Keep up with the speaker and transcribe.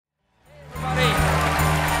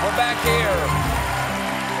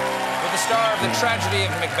Tragedy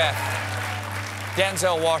of Macbeth.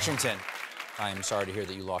 Denzel Washington. I'm sorry to hear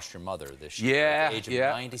that you lost your mother this year at the age of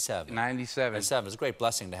 97. 97. It's a great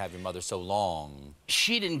blessing to have your mother so long.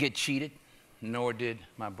 She didn't get cheated, nor did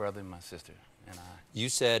my brother and my sister and I. You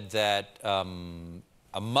said that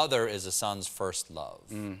a mother is a son's first love.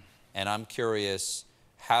 And I'm curious,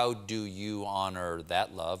 how do you honor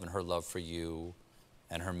that love and her love for you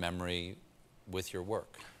and her memory with your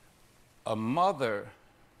work? A mother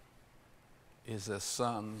is a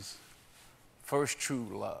son's first true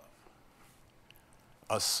love.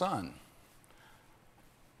 A son,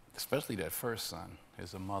 especially that first son,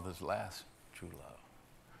 is a mother's last true love.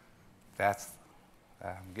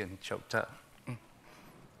 I'm getting choked up.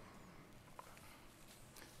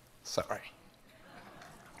 Sorry.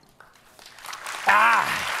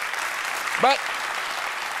 But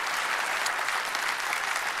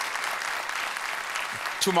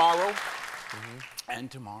tomorrow,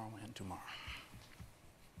 and tomorrow, and tomorrow,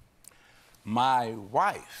 my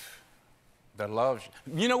wife, the love,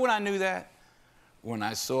 you know when I knew that? When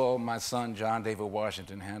I saw my son, John David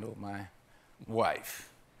Washington, handle my wife.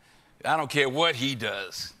 I don't care what he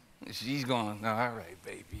does. She's going, oh, all right,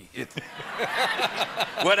 baby.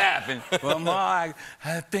 What happened? Well, Ma,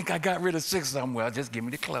 I think I got rid of 6 of them. Well, just give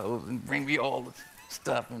me the clothes and bring me all the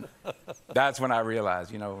stuff. And that's when I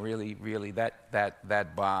realized, you know, really, really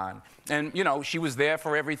that bond. And, you know, she was there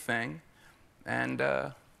for everything. And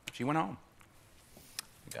she went home.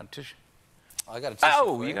 You got a tissue? I got a tissue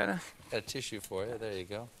for you. You got a tissue for you. There you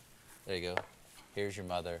go. There you go. Here's your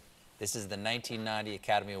mother. This is the 1990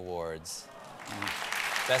 Academy Awards.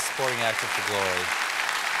 Best Supporting Actor for Glory.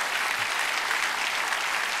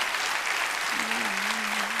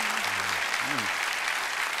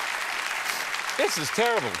 This is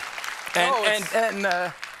terrible.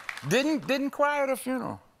 And didn't cry at her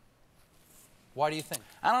funeral. Why do you think?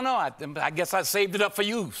 I don't know. I guess I saved it up for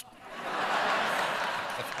you.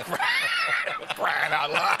 Crying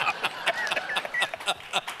out loud.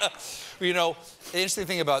 You know, the interesting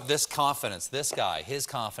thing about this confidence, this guy, his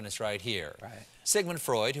confidence right here. Right. Sigmund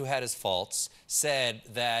Freud, who had his faults, said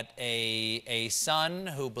that a son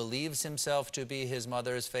who believes himself to be his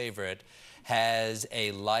mother's favorite has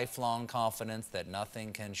a lifelong confidence that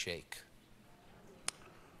nothing can shake.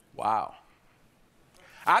 Wow.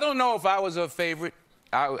 I don't know if I was her favorite.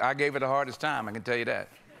 I gave her the hardest time, I can tell you that.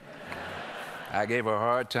 I gave her a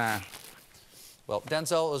hard time. Well,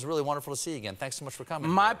 Denzel, it was really wonderful to see you again. Thanks so much for coming.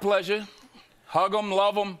 My pleasure. Hug them,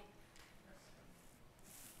 love them.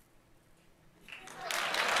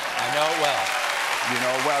 I know it well. You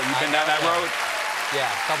know it well. You've been down that road? Yeah,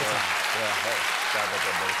 a couple times. Yeah, hey, sorry about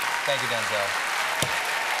that, baby. Thank you, Denzel.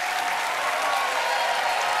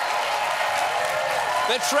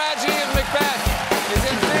 The Tragedy of Macbeth is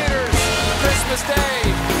in theaters Christmas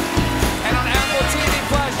Day.